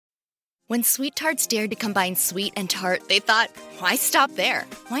When Sweet Tarts dared to combine sweet and tart, they thought, why stop there?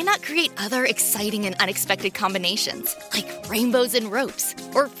 Why not create other exciting and unexpected combinations? Like rainbows and ropes,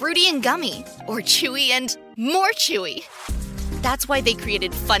 or fruity and gummy, or chewy and more chewy. That's why they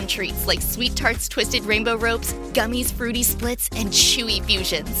created fun treats like Sweet Tarts Twisted Rainbow Ropes, Gummies Fruity Splits, and Chewy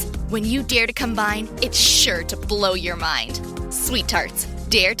Fusions. When you dare to combine, it's sure to blow your mind. Sweet Tarts,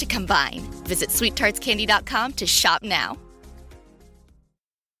 dare to combine. Visit sweettartscandy.com to shop now.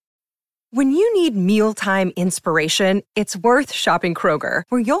 When you need mealtime inspiration, it's worth shopping Kroger,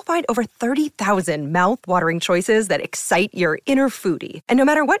 where you'll find over 30,000 mouth-watering choices that excite your inner foodie. And no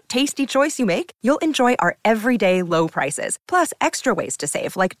matter what tasty choice you make, you'll enjoy our everyday low prices, plus extra ways to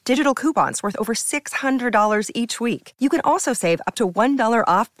save, like digital coupons worth over $600 each week. You can also save up to $1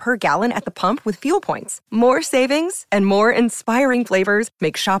 off per gallon at the pump with fuel points. More savings and more inspiring flavors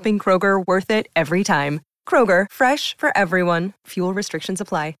make shopping Kroger worth it every time. Kroger, fresh for everyone. Fuel restrictions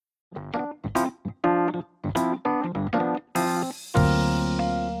apply.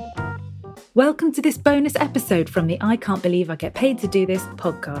 Welcome to this bonus episode from the I Can't Believe I Get Paid to Do This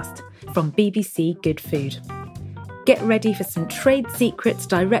podcast from BBC Good Food. Get ready for some trade secrets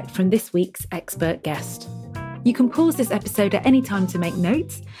direct from this week's expert guest. You can pause this episode at any time to make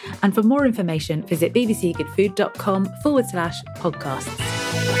notes, and for more information, visit bbcgoodfood.com/podcasts.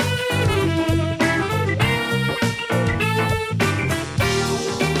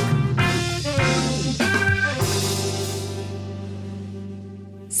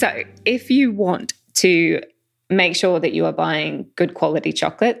 So if you want to make sure that you are buying good quality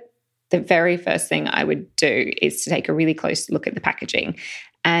chocolate, the very first thing I would do is to take a really close look at the packaging.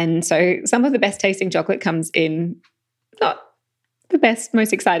 And so some of the best tasting chocolate comes in not the best,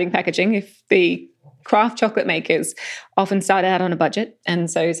 most exciting packaging. If the craft chocolate makers often start out on a budget, and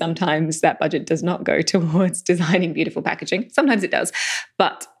so sometimes that budget does not go towards designing beautiful packaging. Sometimes it does.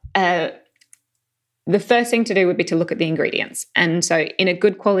 But the first thing to do would be to look at the ingredients. And so in a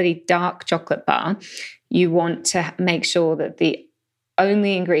good quality dark chocolate bar, you want to make sure that the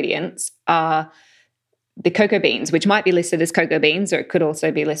only ingredients are the cocoa beans, which might be listed as cocoa beans, or it could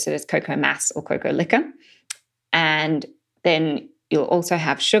also be listed as cocoa mass or cocoa liquor. And then you'll also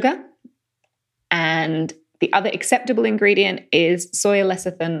have sugar. And the other acceptable ingredient is soy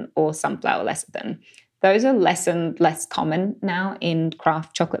lecithin or sunflower lecithin. Those are less and less common now in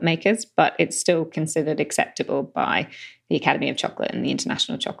craft chocolate makers, but it's still considered acceptable by the Academy of Chocolate and the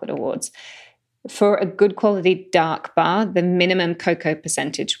International Chocolate Awards. For a good quality dark bar, the minimum cocoa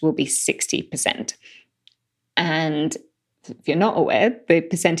percentage will be 60%. And if you're not aware, the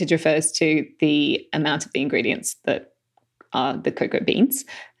percentage refers to the amount of the ingredients that are the cocoa beans.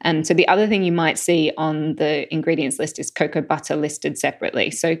 And so the other thing you might see on the ingredients list is cocoa butter listed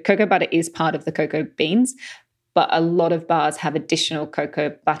separately. So cocoa butter is part of the cocoa beans, but a lot of bars have additional cocoa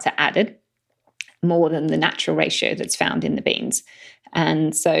butter added, more than the natural ratio that's found in the beans.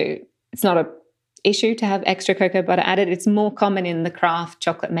 And so it's not an issue to have extra cocoa butter added. It's more common in the craft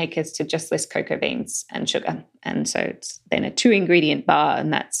chocolate makers to just list cocoa beans and sugar. And so it's then a 2-ingredient bar,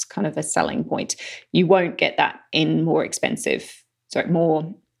 and that's kind of a selling point. You won't get that in more expensive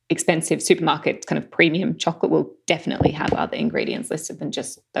supermarket kind of premium chocolate will definitely have other ingredients listed than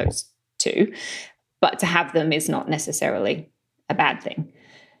just those 2. But to have them is not necessarily a bad thing.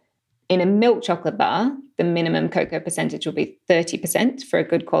 In a milk chocolate bar, the minimum cocoa percentage will be 30% for a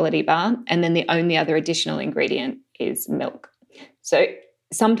good quality bar, and then the only other additional ingredient is milk. So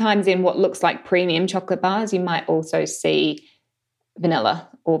sometimes in what looks like premium chocolate bars, you might also see vanilla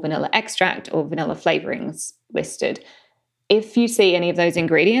or vanilla extract or vanilla flavorings listed. If you see any of those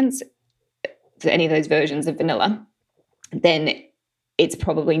ingredients, any of those versions of vanilla, then it's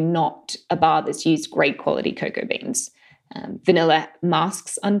probably not a bar that's used great quality cocoa beans. Vanilla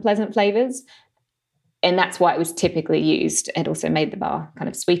masks unpleasant flavors, and that's why it was typically used. It also made the bar kind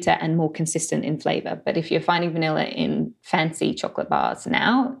of sweeter and more consistent in flavor. But if you're finding vanilla in fancy chocolate bars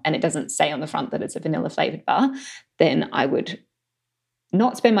now, and it doesn't say on the front that it's a vanilla flavored bar, then I would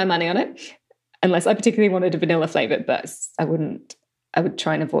not spend my money on it unless I particularly wanted a vanilla flavor. But I would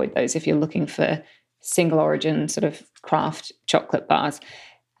try and avoid those if you're looking for single origin sort of craft chocolate bars.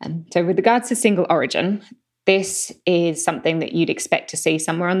 And so with regards to single origin, this is something that you'd expect to see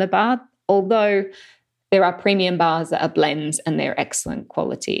somewhere on the bar, although there are premium bars that are blends and they're excellent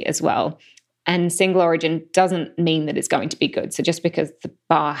quality as well. And single origin doesn't mean that it's going to be good. So just because the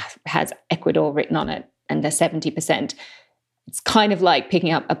bar has Ecuador written on it and they're 70%, it's kind of like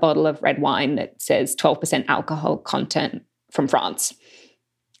picking up a bottle of red wine that says 12% alcohol content from France.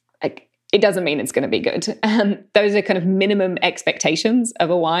 Like, it doesn't mean it's going to be good. Those are kind of minimum expectations of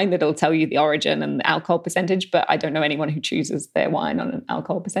a wine that'll tell you the origin and the alcohol percentage, but I don't know anyone who chooses their wine on an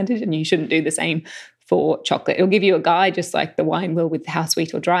alcohol percentage, and you shouldn't do the same for chocolate. It'll give you a guide, just like the wine will, with how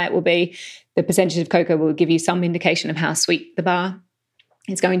sweet or dry it will be. The percentage of cocoa will give you some indication of how sweet the bar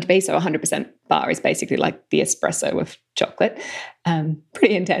is going to be. So 100% bar is basically like the espresso of chocolate.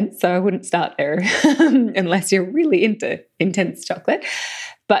 Pretty intense, so I wouldn't start there unless you're really into intense chocolate.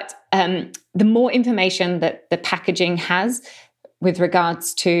 But the more information that the packaging has with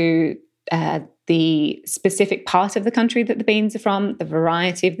regards to the specific part of the country that the beans are from, the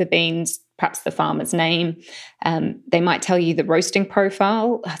variety of the beans, perhaps the farmer's name, they might tell you the roasting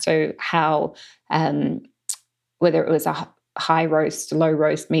profile, so how, whether it was a high roast, low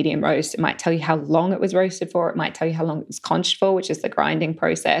roast, medium roast, it might tell you how long it was roasted for, it might tell you how long it was conched for, which is the grinding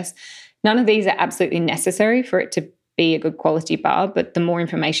process. None of these are absolutely necessary for it to be a good quality bar, but the more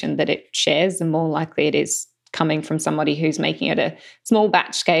information that it shares, the more likely it is coming from somebody who's making it a small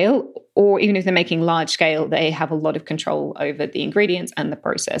batch scale, or even if they're making large scale, they have a lot of control over the ingredients and the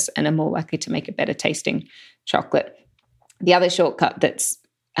process and are more likely to make a better tasting chocolate. The other shortcut that's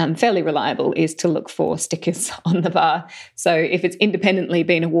fairly reliable is to look for stickers on the bar. So if it's independently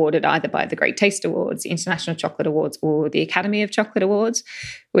been awarded either by the Great Taste Awards, the International Chocolate Awards, or the Academy of Chocolate Awards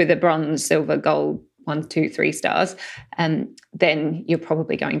with a bronze, silver, gold, 1, 2, 3 stars, then you're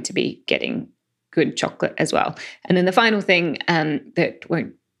probably going to be getting good chocolate as well. And then the final thing that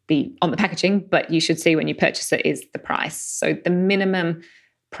won't be on the packaging, but you should see when you purchase it, is the price. So the minimum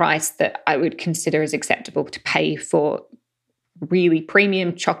price that I would consider is acceptable to pay for really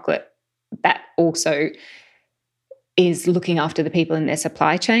premium chocolate that also is looking after the people in their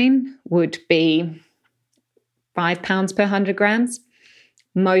supply chain would be £5 per 100 grams.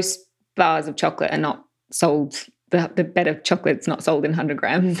 Most bars of chocolate are not sold, the better chocolate's not sold in 100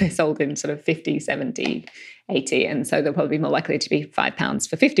 grams, they're sold in sort of 50, 70, 80, and so they're probably more likely to be £5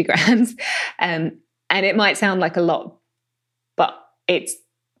 for 50 grams. And it might sound like a lot, but it's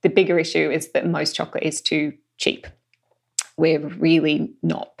the bigger issue is that most chocolate is too cheap. We're really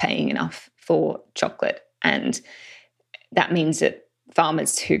not paying enough for chocolate, and that means that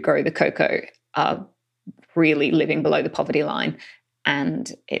farmers who grow the cocoa are really living below the poverty line.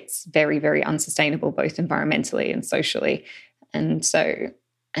 And it's very, very unsustainable, both environmentally and socially. And so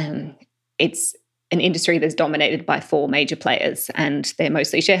it's an industry that's dominated by 4 major players, and they're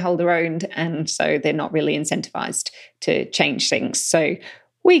mostly shareholder owned. And so they're not really incentivized to change things. So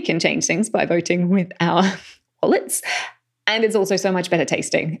we can change things by voting with our wallets. And it's also so much better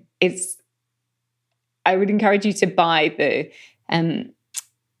tasting. I would encourage you to buy the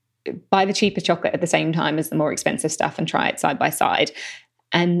cheaper chocolate at the same time as the more expensive stuff and try it side by side.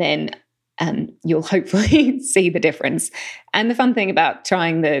 And then you'll hopefully see the difference. And the fun thing about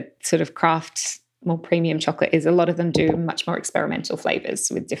trying the sort of craft, more premium chocolate is a lot of them do much more experimental flavors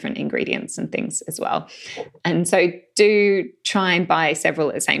with different ingredients and things as well. And so do try and buy several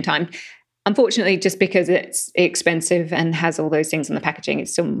at the same time. Unfortunately, just because it's expensive and has all those things on the packaging, it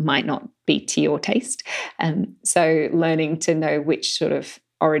still might not be to your taste. So learning to know which sort of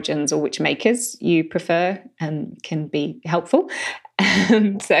origins or which makers you prefer can be helpful.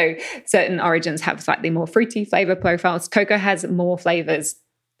 So certain origins have slightly more fruity flavor profiles. Cocoa has more flavors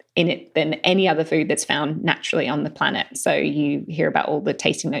in it than any other food that's found naturally on the planet. So you hear about all the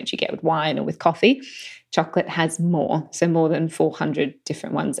tasting notes you get with wine or with coffee. Chocolate has more, so more than 400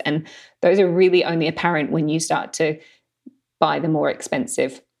 different ones. And those are really only apparent when you start to buy the more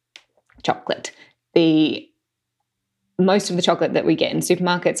expensive chocolate. Most of the chocolate that we get in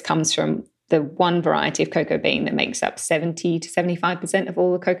supermarkets comes from the one variety of cocoa bean that makes up 70 to 75% of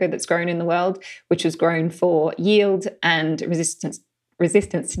all the cocoa that's grown in the world, which was grown for yield and resistance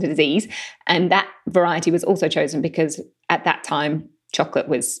to disease. And that variety was also chosen because at that time, chocolate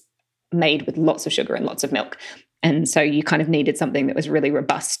was made with lots of sugar and lots of milk. And so you kind of needed something that was really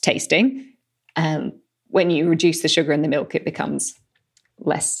robust tasting. When you reduce the sugar in the milk, it becomes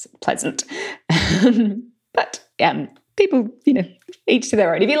less pleasant. But people, each to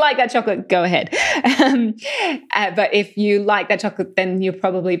their own. If you like that chocolate, go ahead. But if you like that chocolate, then you're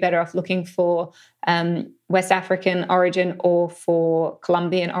probably better off looking for West African origin or for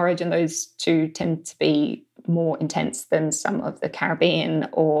Colombian origin. Those two tend to be more intense than some of the Caribbean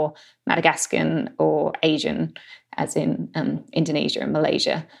or Madagascan or Asian, as in Indonesia and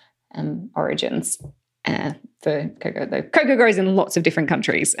Malaysia origins for cocoa. Though cocoa grows in lots of different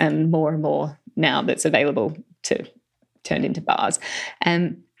countries, and more now that's available to turn into bars.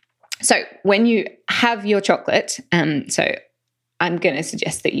 So when you have your chocolate, so I'm going to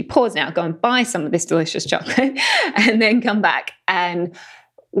suggest that you pause now, go and buy some of this delicious chocolate, and then come back and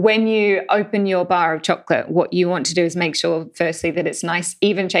when you open your bar of chocolate, what you want to do is make sure, firstly, that it's nice,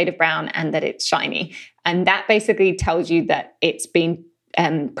 even shade of brown and that it's shiny. And that basically tells you that it's been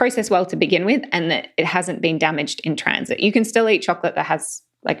processed well to begin with and that it hasn't been damaged in transit. You can still eat chocolate that has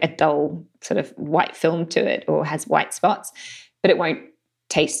like a dull sort of white film to it or has white spots, but it won't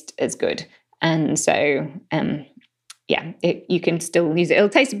taste as good. And so, you can still use it. It'll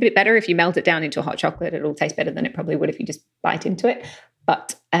taste a bit better if you melt it down into a hot chocolate. It'll taste better than it probably would if you just bite into it.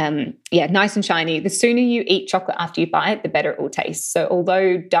 But nice and shiny. The sooner you eat chocolate after you buy it, the better it will taste. So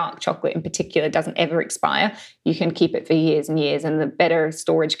although dark chocolate in particular doesn't ever expire, you can keep it for years and years. And the better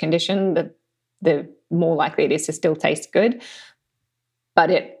storage condition, the more likely it is to still taste good.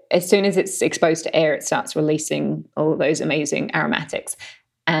 But as soon as it's exposed to air, it starts releasing all of those amazing aromatics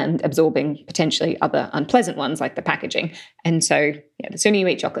and absorbing potentially other unpleasant ones like the packaging. And so the sooner you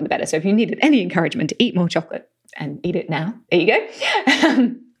eat chocolate, the better. So if you needed any encouragement to eat more chocolate, and eat it now, there you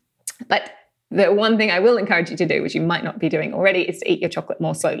go. But the one thing I will encourage you to do, which you might not be doing already, is to eat your chocolate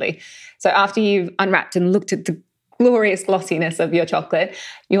more slowly. So after you've unwrapped and looked at the glorious glossiness of your chocolate,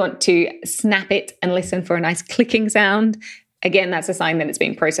 you want to snap it and listen for a nice clicking sound. Again, that's a sign that it's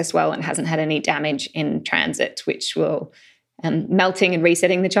been processed well and hasn't had any damage in transit, which will melting and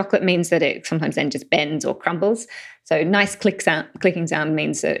resetting the chocolate means that it sometimes then just bends or crumbles. So nice clicking sound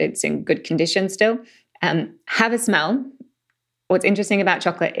means that it's in good condition still. Have a smell. What's interesting about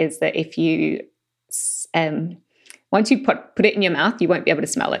chocolate is that if you, once you put it in your mouth, you won't be able to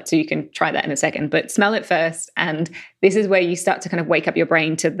smell it. So you can try that in a second, but smell it first. And this is where you start to kind of wake up your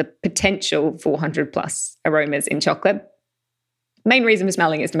brain to the potential 400 plus aromas in chocolate. Main reason for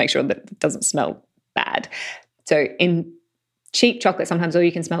smelling is to make sure that it doesn't smell bad. So in cheap chocolate, sometimes all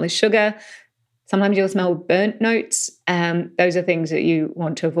you can smell is sugar. Sometimes you'll smell burnt notes. Those are things that you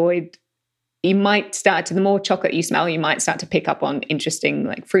want to avoid. You might the more chocolate you smell, you might start to pick up on interesting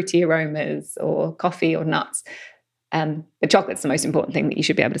like fruity aromas or coffee or nuts. But chocolate's the most important thing that you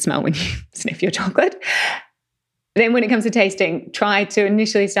should be able to smell when you sniff your chocolate. Then when it comes to tasting, try to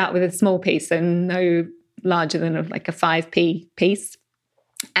initially start with a small piece and no larger than like a 5p piece.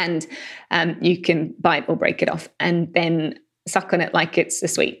 And you can bite or break it off and then suck on it like it's a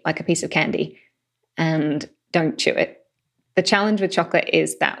sweet, like a piece of candy, and don't chew it. The challenge with chocolate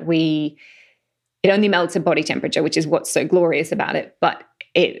is that it only melts at body temperature, which is what's so glorious about it, but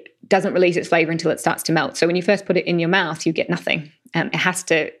it doesn't release its flavor until it starts to melt. So when you first put it in your mouth, you get nothing. It has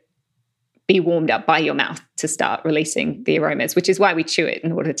to be warmed up by your mouth to start releasing the aromas, which is why we chew it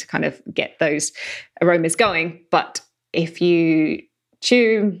in order to kind of get those aromas going. But if you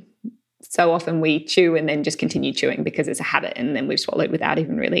chew, so often we chew and then just continue chewing because it's a habit and then we've swallowed without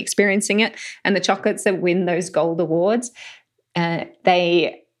even really experiencing it. And the chocolates that win those gold awards,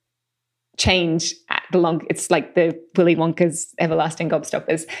 they change at it's like the Willy Wonka's everlasting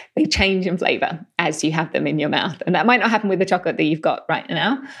gobstoppers. They change in flavor as you have them in your mouth. And that might not happen with the chocolate that you've got right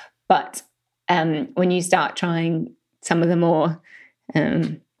now, but when you start trying some of the more,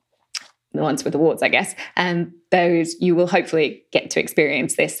 the ones with awards, I guess, those you will hopefully get to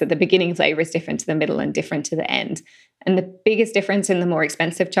experience this. So the beginning flavor is different to the middle and different to the end. And the biggest difference in the more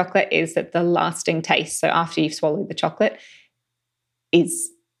expensive chocolate is that the lasting taste, so after you've swallowed the chocolate, is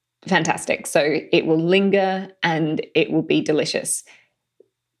fantastic. So it will linger and it will be delicious.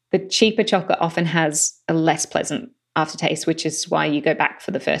 The cheaper chocolate often has a less pleasant aftertaste, which is why you go back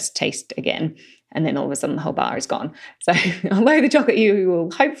for the first taste again. And then all of a sudden the whole bar is gone. So although the chocolate you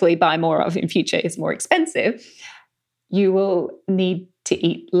will hopefully buy more of in future is more expensive, you will need to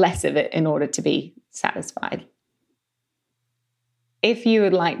eat less of it in order to be satisfied. If you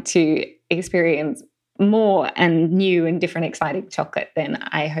would like to experience more and new and different exciting chocolate, then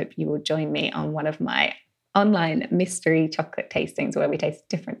I hope you will join me on one of my online mystery chocolate tastings where we taste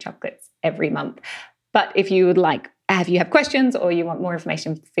different chocolates every month. But if you would if you have questions or you want more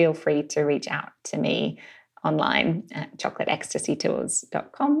information, feel free to reach out to me online at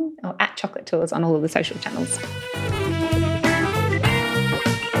chocolateecstasytours.com or at chocolate tours on all of the social channels.